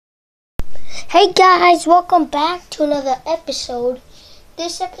Hey guys, welcome back to another episode.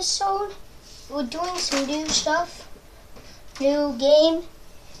 This episode, we're doing some new stuff, new game.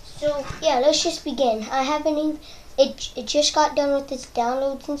 So yeah, let's just begin. I haven't even, it just got done with its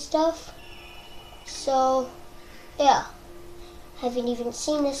downloads and stuff. So yeah, haven't even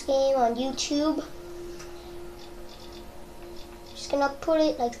seen this game on YouTube. Just gonna put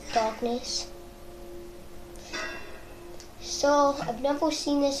it like darkness. So, I've never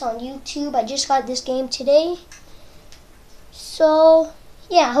seen this on YouTube. I just got this game today. So,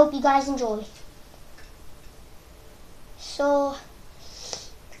 yeah, I hope you guys enjoy. So,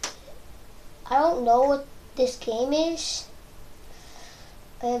 I don't know what this game is.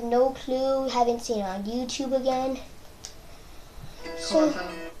 I have no clue. Haven't seen it on YouTube again. So, oh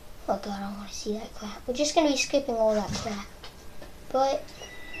god, I don't want to see that crap. We're just going to be skipping all that crap. But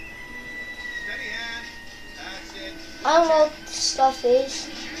I don't know what this stuff is.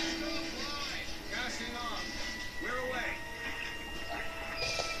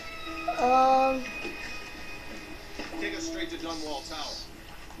 Take us straight to Dunwall Tower.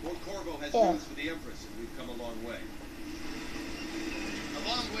 Lord Corvo has news for the Empress, and we've come a long way. A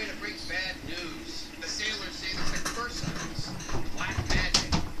long way to bring bad news. The sailors say there's a curse on us. Black magic.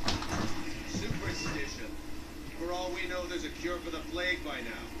 Superstition. For all we know, there's a cure for the plague by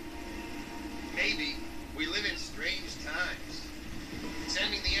now. Maybe. We live in strange times.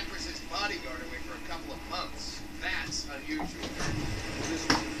 Sending the Empress's bodyguard away for a couple of months. That's unusual. Well, this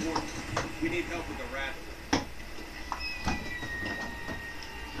was important. We need help with the rat.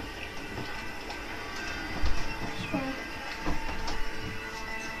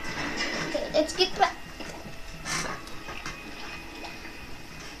 Okay, let's get back.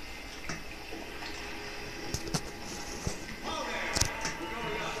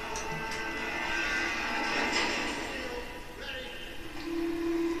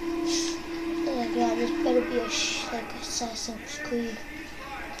 Yeah, this better be like Assassin's Creed.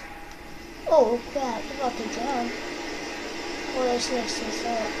 Oh crap, we're about to drown. Oh, let's mix this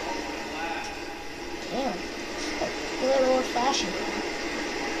up. Damn. A little old fashioned.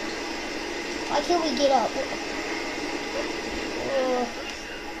 Why can't we get up?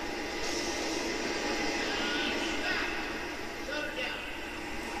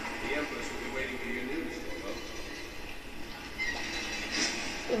 The Empress will be waiting for your news, Corvo.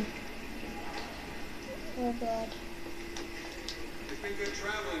 Oh god. It's been good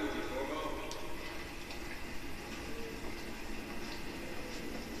traveling with you, Corvo.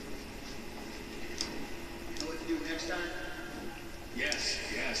 Know what to do next time? Yes.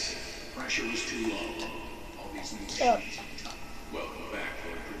 Pressure was too low. All these new Yep. machines are tough. Welcome back,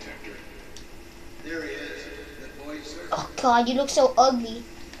 Lord Protector. There he is. Good boy, sir. Oh god, you look so ugly.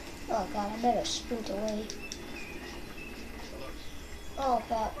 Oh god, I better sprint away. Oh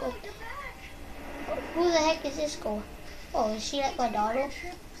god, what? Who the heck is this girl? Oh, is she like my daughter?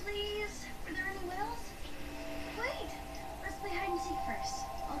 Please, are there any whales? Wait, let's play hide and seek first.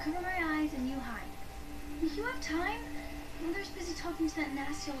 I'll cover my eyes and you hide. If you have time, Mother's busy talking to that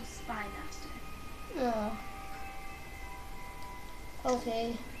nasty old spy master. No.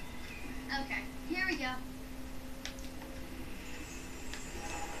 Okay. Okay, here we go.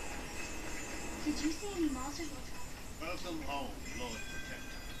 Did you see any monsters? Welcome home, Lord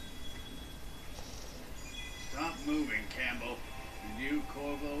Protector. Stop moving, Campbell. And you,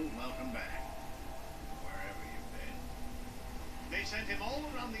 Corvo, welcome back. Wherever you've been. They sent him all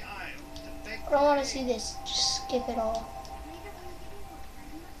around the Isles to beg. I don't want to see this. Just skip it all.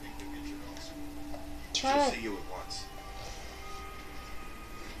 She'll Try see you at once.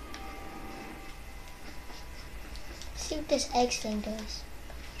 see what this egg thing does.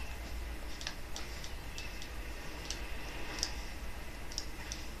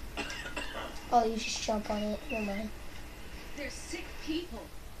 Oh, you just jump on it. Never mind. They're sick people,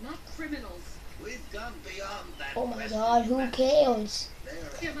 not criminals. We've gone beyond that. Oh my god, who cares?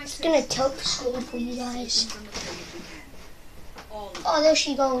 They're my Just gonna tilt the screen for you guys. from the plague if we can. All of Oh, there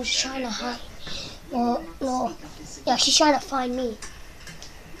she goes, trying to hide. Well, no. Yeah, she's trying to find me.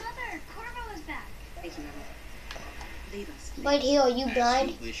 Mother, Corvo is back. Thank you, Mother. Leave us, please. Right here, are you blind?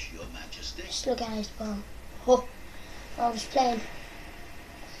 As you wish, Your Majesty. Just look at his bum. Oh, I was playing.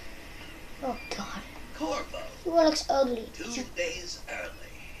 Oh god, Corvo, he looks ugly. 2 days early.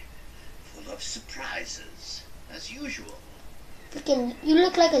 Full of surprises, as usual. Freaking, you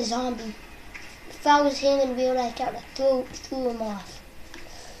look like a zombie. If I was him in real life, I would have threw him off.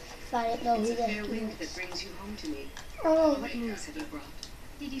 If I didn't know It's who a the fair heck he wind was. that brings you home to me. Oh, What news have you brought?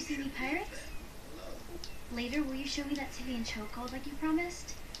 Did you see any pirates? Later, will you show me that city in chokehold like you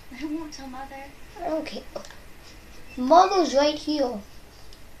promised? I won't tell Mother. okay. Mother's right here.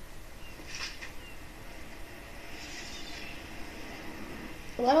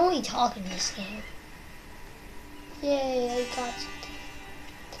 Why don't we talk in this game? Yay, I got something.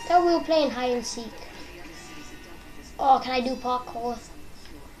 Thought we were playing hide and seek. Oh, can I do parkour?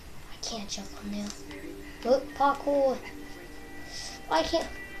 I can't jump on there. Look, parkour. Why can't?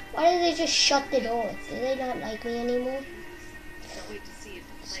 Why did they just shut the door? Do they not like me anymore?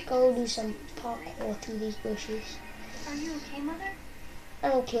 Let's go do some parkour through these bushes. Are you okay, Mother? I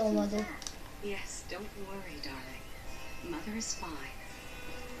don't kill Mother. Yes, don't worry, darling. Mother is fine.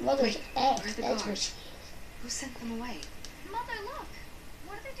 Mother's Wait, X, where are the that's what guards? she is. Who sent them away? Mother, look!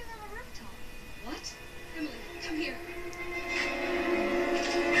 What are they doing on the rooftop? What? Emily, come here.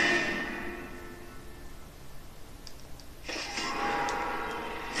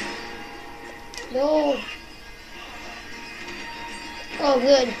 No. Oh,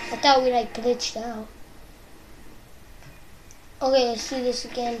 good. I thought we like glitched out. Okay, let's do this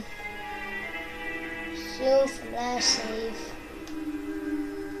again. Zoom from last save.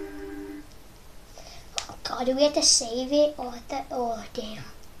 Oh God, do we have to save it? Oh damn.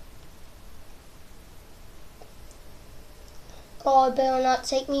 Oh, it better not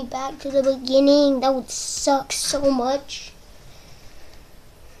take me back to the beginning. That would suck so much.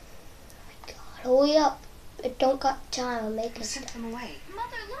 Hurry up. I don't got time. I'll make Who it. sent them away?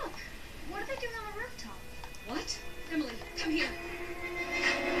 Mother, look! What are they doing on the rooftop? What? Emily, come here.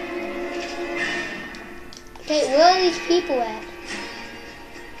 Okay, where are these people at?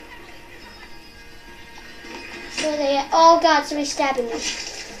 Where are they at? Oh God, somebody's stabbing me.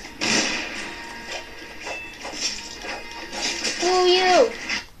 Who are you?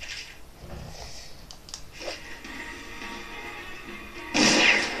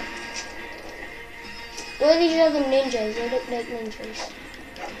 Where are these other ninjas? They look like ninjas.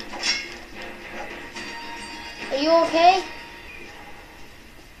 Are you okay?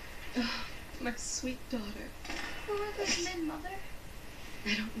 Oh, my sweet daughter. Who are those men, Mother? I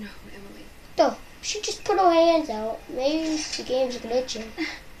don't know, Emily. No, she just put her hands out. Maybe the game's glitching.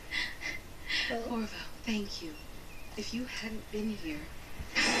 Corvo, thank you. If you hadn't been here...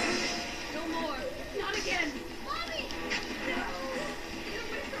 No more! Not again! Mommy!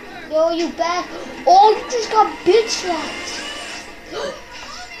 Yo, you back? Oh, you just got bitch slapped.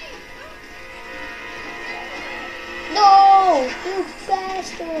 No, you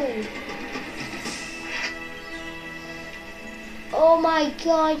bastard. Oh my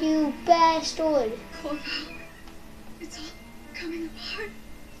God, you bastard. Corvo, it's all coming apart.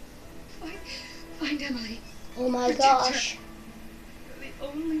 Find Emily. Oh my Protect her. gosh. You're the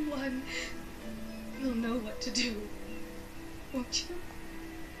only one. You'll know what to do. Won't you?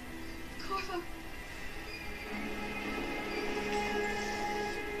 Corvo.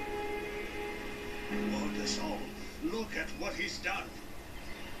 Lord us all, look at what he's done.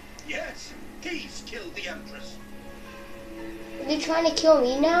 Yes, he's killed the Empress. Are they trying to kill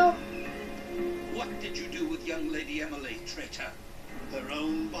me now? What did you do with young Lady Emily, traitor? Her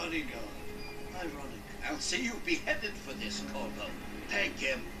own bodyguard. Ironic. I'll see you beheaded for this, Corvo. Thank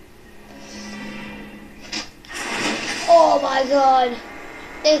him. Oh my God.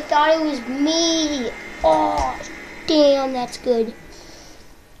 They thought it was me. Oh, damn, that's good.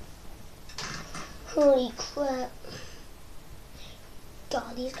 Holy crap.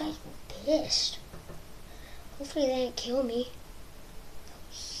 God, these guys were pissed. Hopefully they didn't kill me. That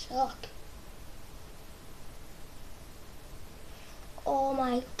would suck. Oh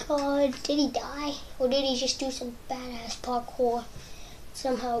my God, did he die? Or did he just do some badass parkour?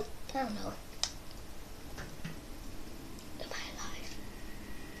 Somehow, I don't know. Am I alive?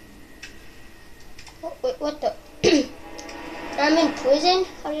 Oh, wait, what the? I'm in prison?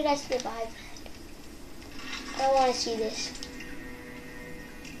 How did I survive that? I don't want to see this.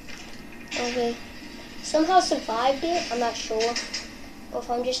 Okay. Somehow survived it, I'm not sure. Or if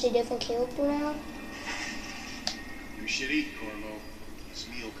I'm just a different character now. You should eat, Corvo. This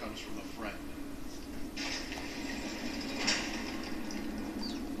meal comes from a friend.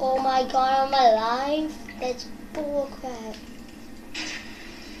 Oh my God, I'm alive? That's bullcrap.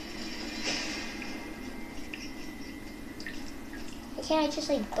 Why can't I just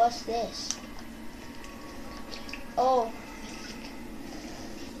like bust this? Oh.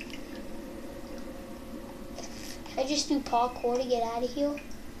 Can I just do parkour to get out of here?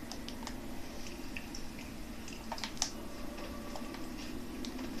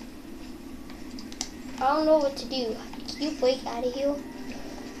 I don't know what to do. Can you break out of here?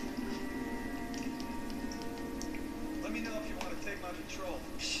 Let me know if you want to take my patrol.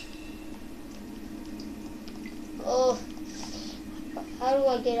 Oh. How do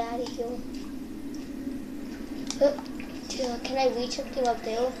I get out of here? Can I reach something up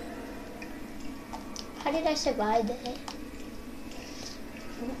there? How did I survive that?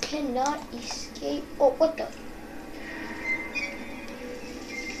 You cannot escape. Oh, what the?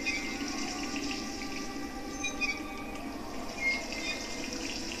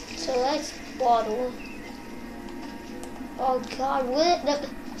 So that's bottle. Oh God,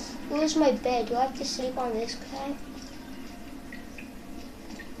 where's my bed? Do I have to sleep on this guy?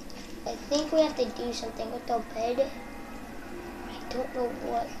 I think we have to do something with the bed. I don't know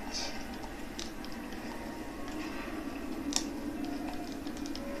what.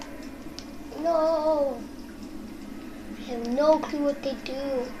 No! I have no clue what they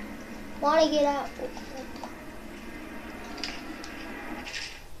do. Wanna get out?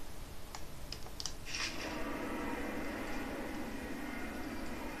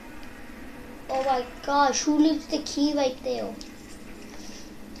 Oh my gosh, who leaves the key right there?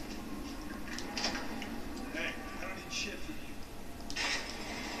 Hey, I don't need shit from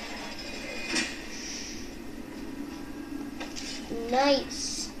you.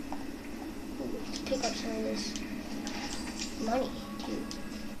 Nice. Ooh, let's pick up some of this money, too.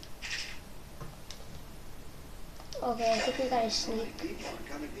 Okay, I think we gotta sneak. People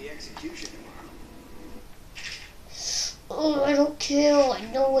are coming to the execution tomorrow. Oh, I don't care. I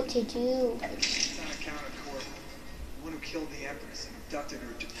know what to do. It's on account of Corvo, the one who killed the Empress and abducted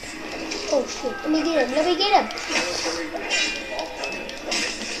her to... Oh shit, let me get him, let me get him.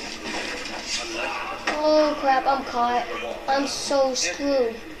 Oh crap, I'm caught. I'm so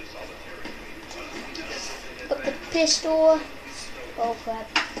screwed. Put the pistol. Oh crap.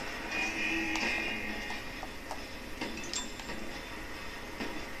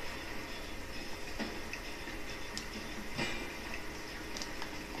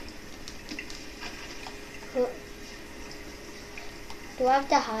 Do I have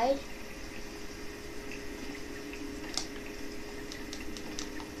to hide?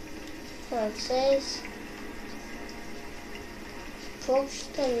 So it says approach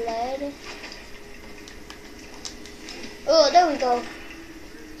the lead. Oh, there we go.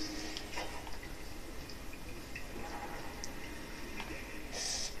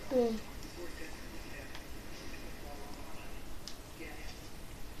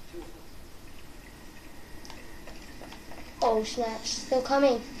 Oh snaps, they're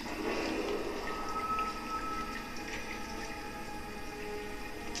coming.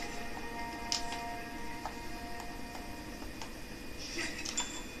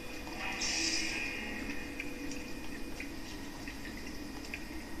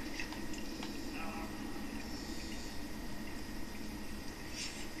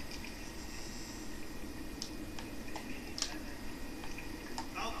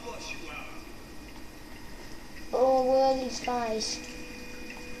 I'll flush you out. Oh, where are these guys?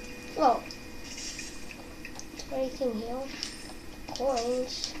 Oh. Is there anything here?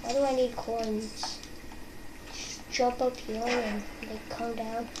 Coins? Why do I need coins? Just jump up here and they come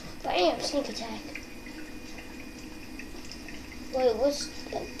down. Bam! Sneak attack. Wait,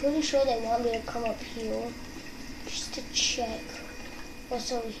 I'm pretty sure they want me to come up here. Just to check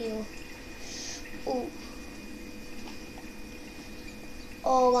what's over here. Ooh.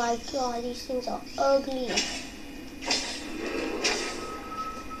 Oh my god, these things are ugly.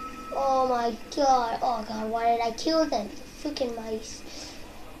 Oh my god. Oh god, why did I kill them? Freaking mice.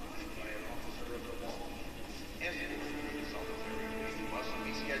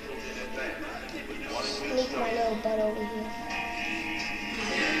 Sneak my little bed over here.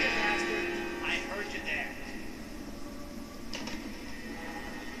 I heard you there.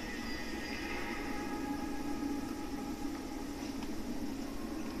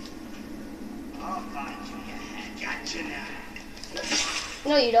 I'll find you. Got you now.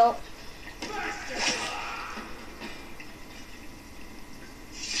 No, you don't.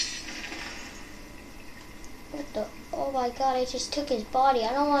 What the? Oh my god, I just took his body.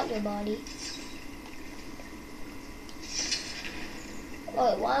 I don't want your body.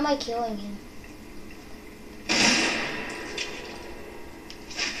 Wait, why am I killing him?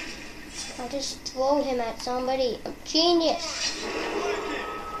 I'll just throw him at somebody. I'm genius.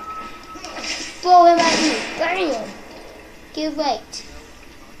 Throw him at you. Bam! Get right.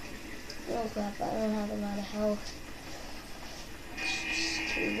 Oh crap, I don't have a lot of health.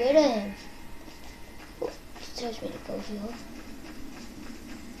 Just get rid of him. Oh, it tells me to go here.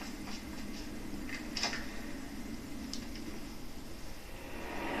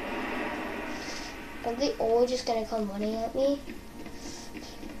 Are they all just gonna come running at me?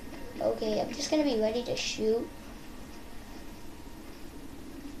 Okay, I'm just gonna be ready to shoot.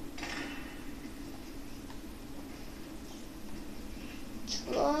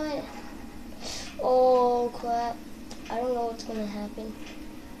 Come on. Oh crap. I don't know what's gonna happen.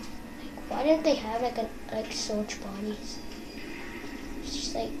 Like, why didn't they have like search bodies? It's just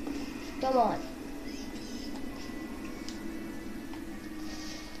Just like, come on.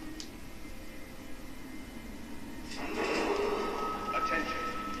 Attention.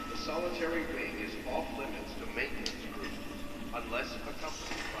 The solitary wing is off limits to maintenance crews unless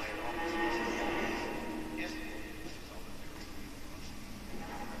accompanied by an officer. Yes.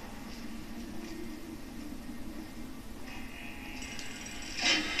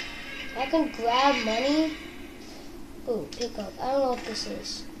 I can grab money. Ooh, pick up. I don't know what this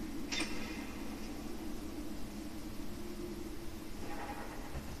is.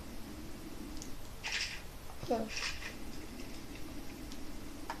 No.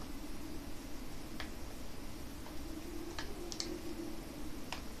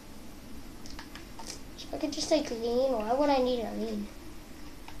 So I could just like lean. Why would I need a lean?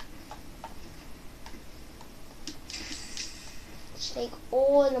 Just take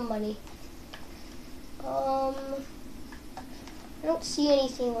all the money. I don't see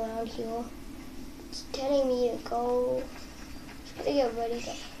anything around here. It's telling me to go. Just gotta get ready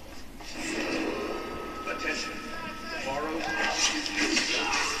to. Attention. Tomorrow's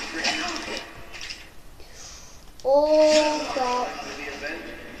Oh crap. to the event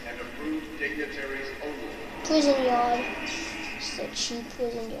and approved dignitaries only. Prison yard. It's a cheap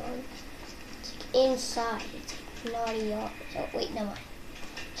prison yard. It's like inside. It's like not a yard. Oh wait, never mind.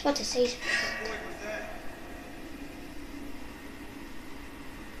 I was about to say something.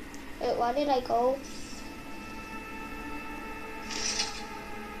 Wait, why did I go?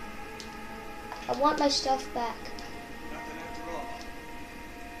 I want my stuff back. Nothing after all.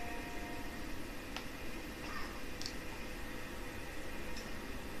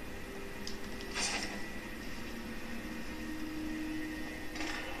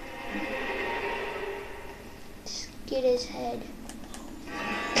 Just get his head.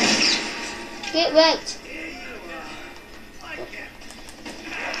 Get right.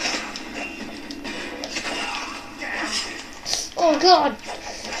 Oh God.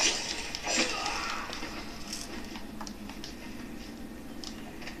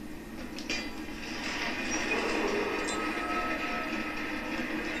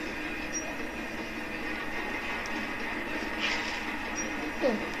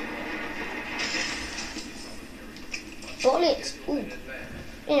 Bullets. Ooh.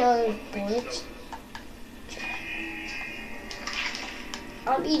 You know, bullets.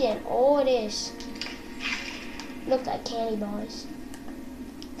 I'm eating all it is. Look like candy bars.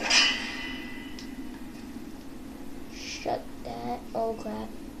 Shut that. Oh crap.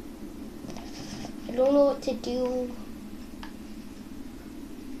 I don't know what to do.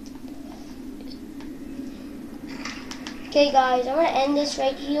 Okay guys, I'm gonna end this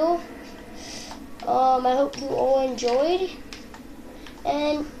right here. I hope you all enjoyed.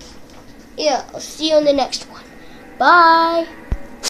 And yeah, I'll see you on the next one. Bye.